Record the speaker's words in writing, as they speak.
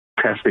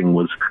testing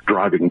was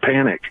driving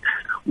panic.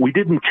 We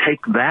didn't take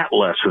that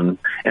lesson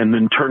and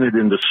then turn it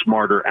into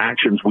smarter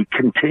actions. We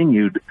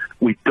continued,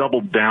 we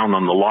doubled down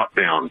on the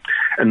lockdown.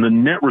 And the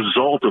net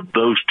result of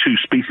those two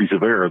species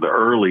of error, the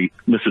early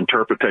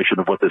misinterpretation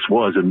of what this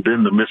was and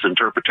then the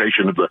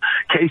misinterpretation of the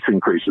case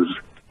increases,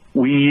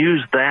 we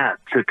used that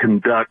to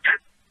conduct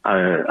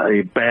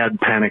a bad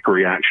panic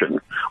reaction,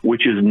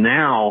 which is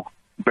now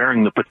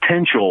bearing the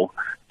potential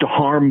to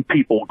harm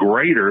people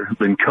greater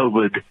than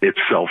COVID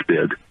itself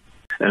did.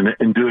 And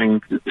in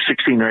doing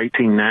 16 or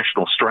 18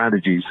 national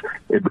strategies,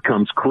 it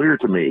becomes clear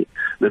to me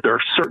that there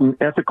are certain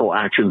ethical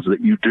actions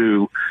that you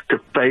do to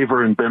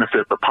favor and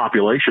benefit the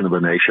population of a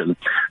nation.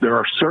 There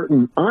are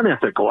certain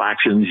unethical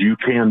actions you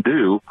can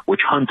do,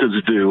 which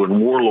hunters do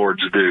and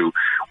warlords do.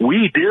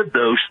 We did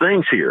those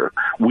things here.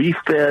 We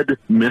fed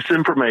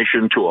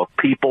misinformation to a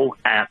people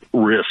at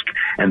risk,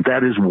 and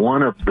that is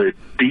one of the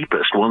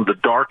deepest, one of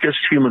the darkest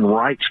human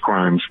rights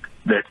crimes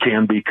that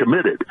can be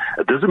committed.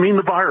 It doesn't mean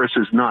the virus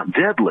is not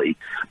deadly,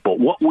 but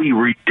what we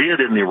did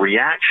in the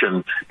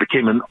reaction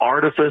became an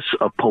artifice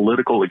of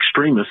political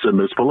extremists, and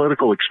those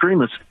political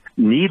extremists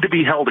need to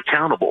be held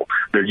accountable.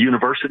 Their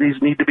universities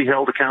need to be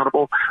held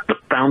accountable. The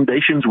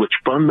foundations which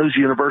fund those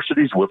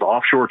universities with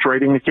offshore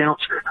trading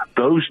accounts,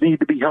 those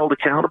need to be held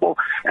accountable,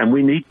 and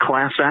we need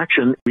class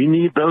action. We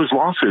need those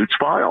lawsuits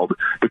filed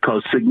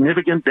because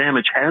significant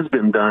damage has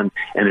been done,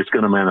 and it's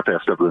going to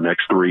manifest over the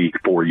next 3 to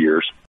 4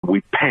 years.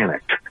 We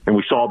panicked, and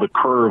we saw the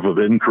curve of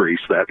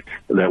increase, that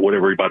what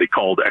everybody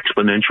called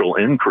exponential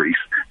increase.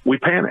 We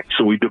panicked,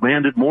 so we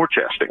demanded more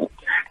testing,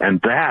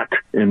 and that,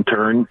 in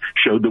turn,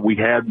 showed that we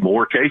had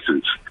more cases.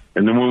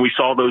 And then when we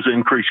saw those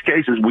increased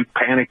cases, we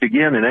panicked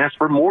again and asked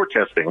for more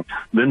testing,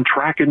 then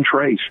track and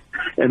trace.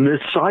 And this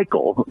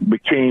cycle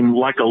became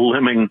like a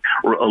lemming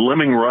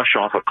rush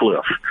off a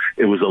cliff.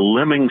 It was a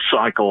lemming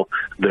cycle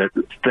that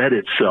fed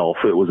itself.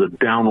 It was a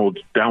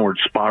downward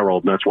spiral,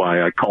 and that's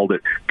why I called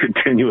it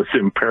continuous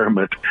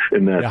impairment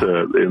in that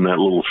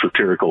little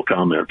satirical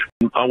comment.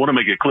 I want to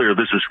make it clear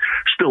this is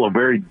still a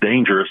very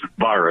dangerous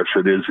virus.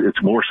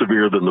 It's more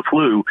severe than the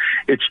flu.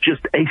 It's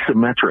just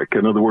asymmetric.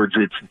 In other words,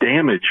 its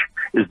damage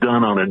is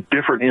done on a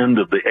different end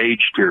of the age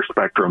tier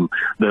spectrum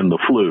than the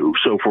flu.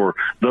 So for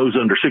those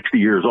under 60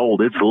 years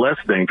old, it's less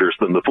dangerous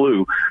than the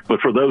flu. But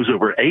for those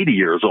over 80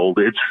 years old,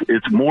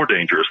 it's more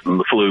dangerous than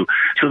the flu.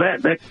 So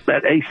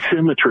that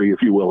asymmetry,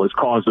 if you will, has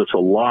caused us a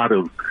lot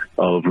of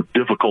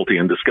difficulty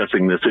in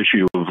discussing this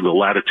issue of the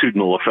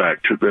latitudinal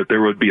effect, that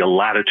there would be a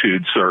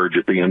latitude surge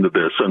at the end of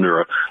this under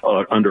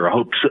a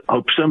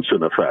Hope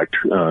Simpson effect.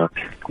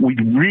 We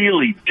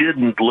really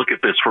didn't look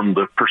at this from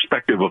the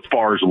perspective of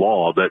Farr's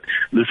law, that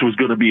this was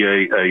going to be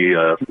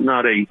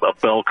not a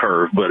bell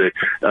curve, but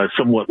a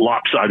somewhat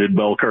lopsided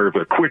bell curve,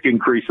 a quick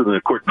increase and then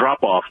a quick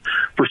drop off.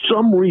 For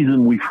some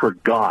reason, we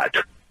forgot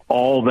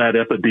all that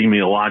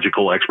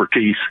epidemiological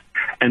expertise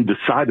and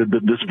decided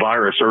that this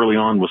virus early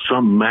on was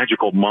some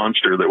magical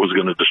monster that was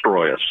going to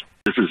destroy us.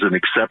 This is an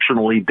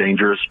exceptionally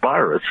dangerous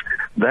virus.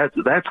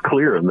 That's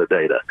clear in the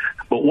data.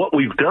 But what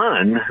we've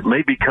done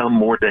may become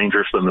more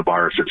dangerous than the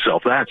virus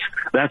itself.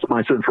 That's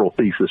my central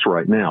thesis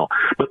right now.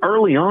 But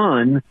early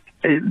on,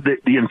 the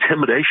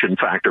intimidation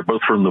factor,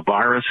 both from the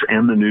virus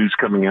and the news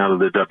coming out of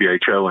the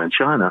WHO and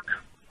China,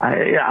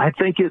 I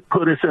think it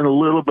put us in a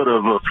little bit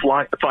of a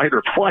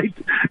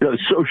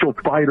social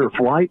fight or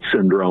flight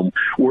syndrome,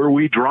 where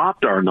we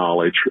dropped our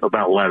knowledge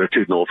about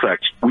latitudinal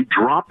effects. We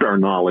dropped our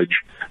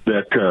knowledge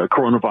that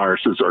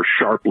coronaviruses are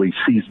sharply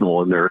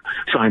seasonal, and there are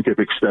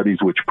scientific studies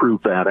which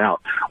prove that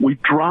out. We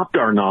dropped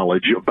our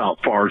knowledge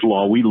about Farr's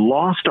law. We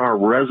lost our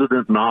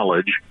resident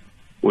knowledge.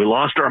 We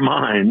lost our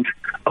mind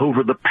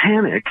over the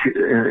panic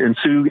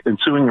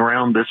ensuing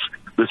around this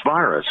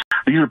virus.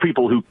 These are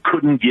people who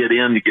couldn't get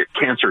in to get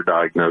cancer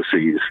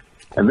diagnoses.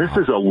 And this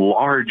is a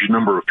large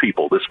number of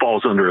people. This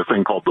falls under a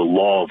thing called the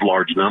law of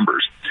large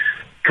numbers.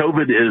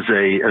 COVID is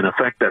an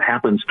effect that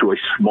happens to a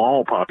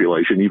small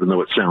population, even though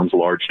it sounds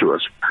large to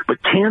us.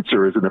 But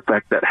cancer is an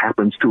effect that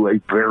happens to a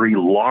very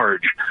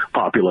large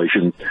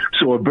population.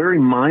 So a very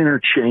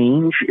minor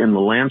change in the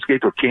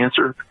landscape of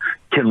cancer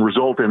can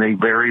result in a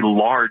very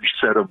large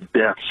set of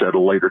deaths at a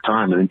later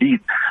time. And indeed,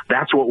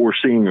 that's what we're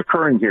seeing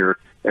occurring here,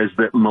 is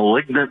that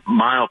malignant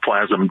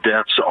myoplasm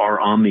deaths are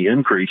on the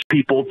increase,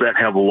 people that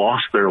have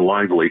lost their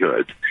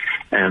livelihood.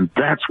 And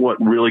that's what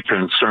really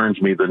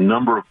concerns me, the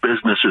number of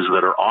businesses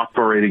that are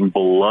operating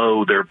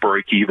below their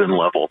break-even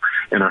level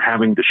and are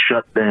having to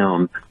shut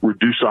down,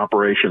 reduce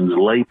operations,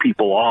 lay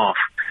people off.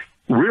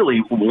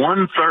 Really,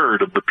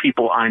 1/3 of the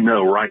people I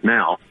know right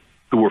now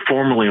who were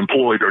formerly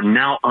employed are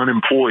now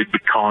unemployed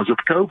because of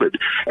COVID.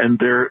 And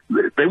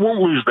they won't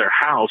lose their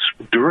house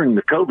during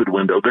the COVID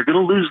window. They're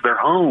going to lose their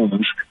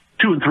homes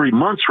 2 and 3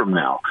 months from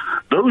now.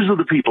 Those are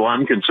the people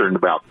I'm concerned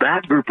about.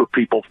 That group of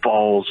people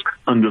falls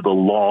under the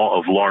law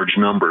of large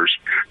numbers.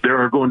 There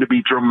are going to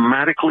be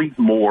dramatically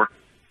more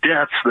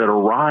deaths that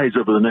arise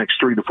over the next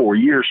 3 to 4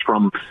 years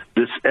from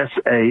this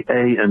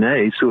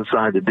SAA&A,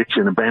 suicide,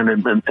 addiction,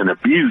 abandonment, and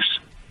abuse,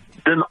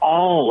 than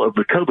all of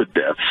the COVID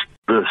deaths.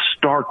 The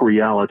stark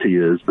reality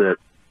is that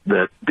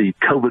that the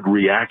COVID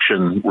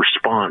reaction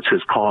response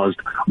has caused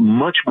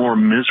much more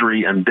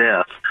misery and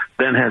death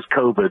than has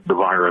COVID, the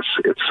virus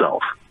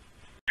itself.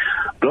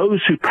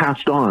 Those who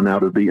passed on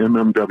out of the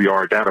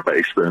MMWR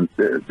database,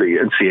 the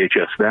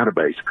NCHS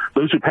database,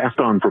 those who passed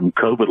on from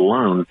COVID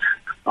alone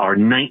are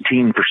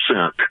 19%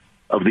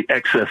 of the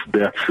excess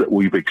deaths that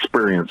we've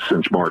experienced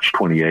since March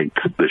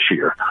 28th this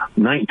year.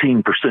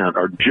 19%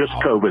 are just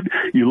COVID.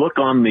 You look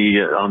on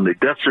the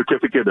death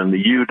certificate and the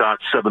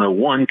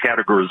U.701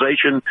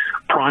 categorization,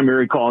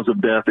 primary cause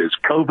of death is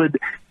COVID,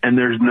 and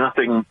there's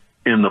nothing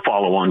in the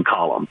follow-on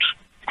columns.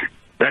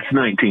 That's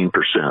 19%.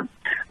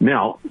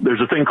 Now,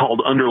 there's a thing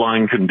called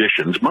underlying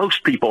conditions.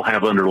 Most people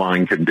have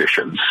underlying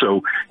conditions.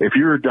 So if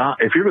you're going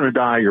to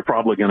die, you're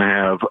probably going to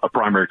have a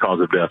primary cause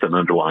of death and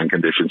underlying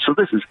conditions. So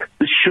this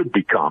should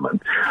be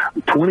common.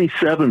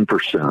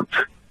 27%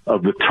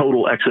 of the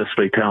total excess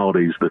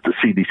fatalities that the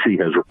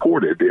CDC has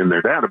reported in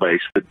their database.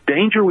 The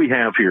danger we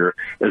have here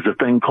is a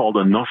thing called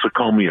a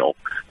nosocomial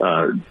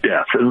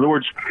death. In other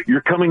words,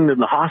 you're coming to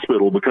the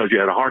hospital because you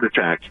had a heart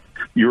attack.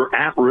 You're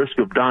at risk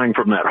of dying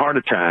from that heart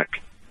attack,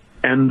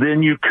 and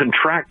then you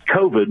contract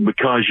COVID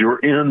because you're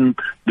in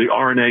the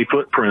RNA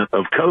footprint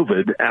of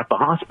COVID at the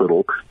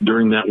hospital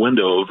during that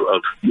window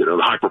of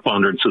the high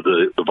preponderance of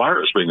the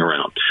virus being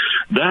around.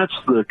 That's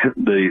the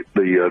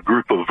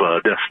group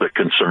of deaths that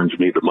concerns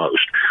me the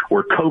most.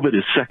 Where COVID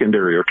is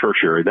secondary or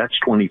tertiary, that's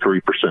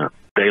 23%.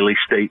 Daily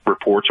state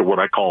reports are what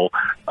I call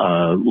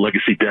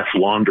legacy death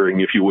laundering,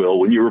 if you will.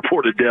 When you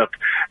report a death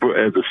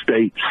as a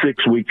state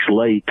 6 weeks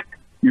late,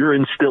 you're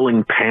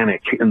instilling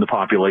panic in the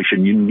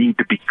population. You need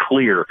to be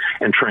clear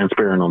and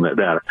transparent on that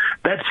data.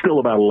 That's still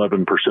about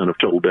 11% of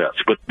total deaths.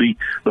 But the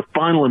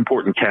final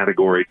important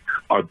category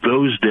are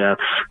those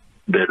deaths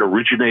that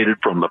originated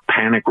from the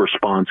panic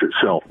response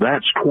itself.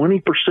 That's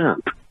 20%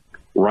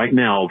 right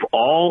now of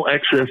all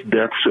excess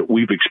deaths that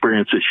we've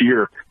experienced this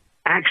year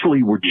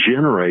actually were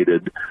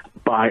generated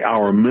by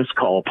our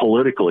miscall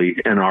politically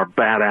and our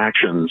bad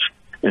actions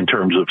in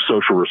terms of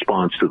social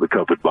response to the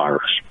COVID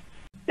virus.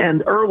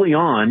 And early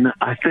on,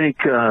 I think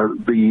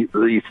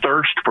the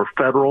thirst for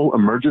federal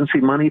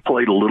emergency money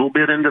played a little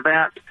bit into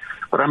that,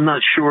 but I'm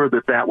not sure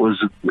that was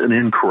an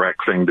incorrect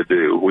thing to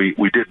do.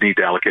 We did need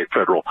to allocate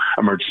federal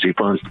emergency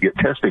funds to get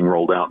testing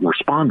rolled out and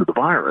respond to the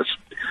virus.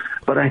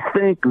 But I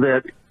think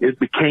that it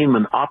became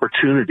an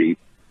opportunity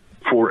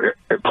for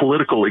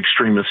political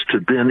extremists to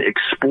then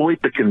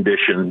exploit the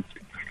condition.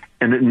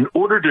 And in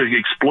order to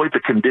exploit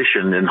the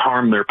condition and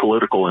harm their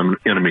political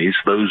enemies,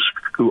 those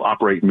who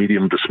operate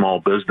medium to small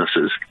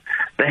businesses,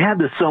 they had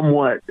to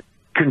somewhat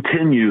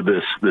continue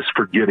this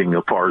forgetting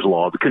of Parr's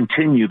Law, to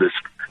continue this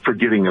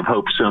forgetting of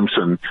Hope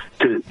Simpson,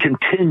 to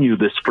continue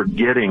this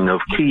forgetting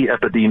of key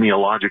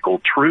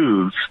epidemiological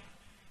truths,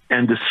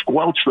 and to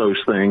squelch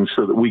those things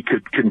so that we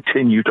could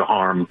continue to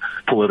harm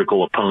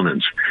political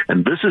opponents.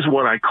 And this is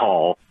what I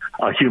call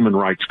a human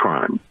rights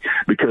crime,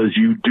 because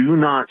you do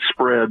not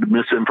spread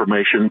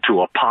misinformation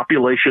to a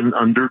population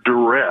under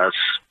duress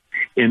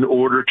in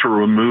order to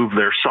remove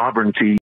their sovereignty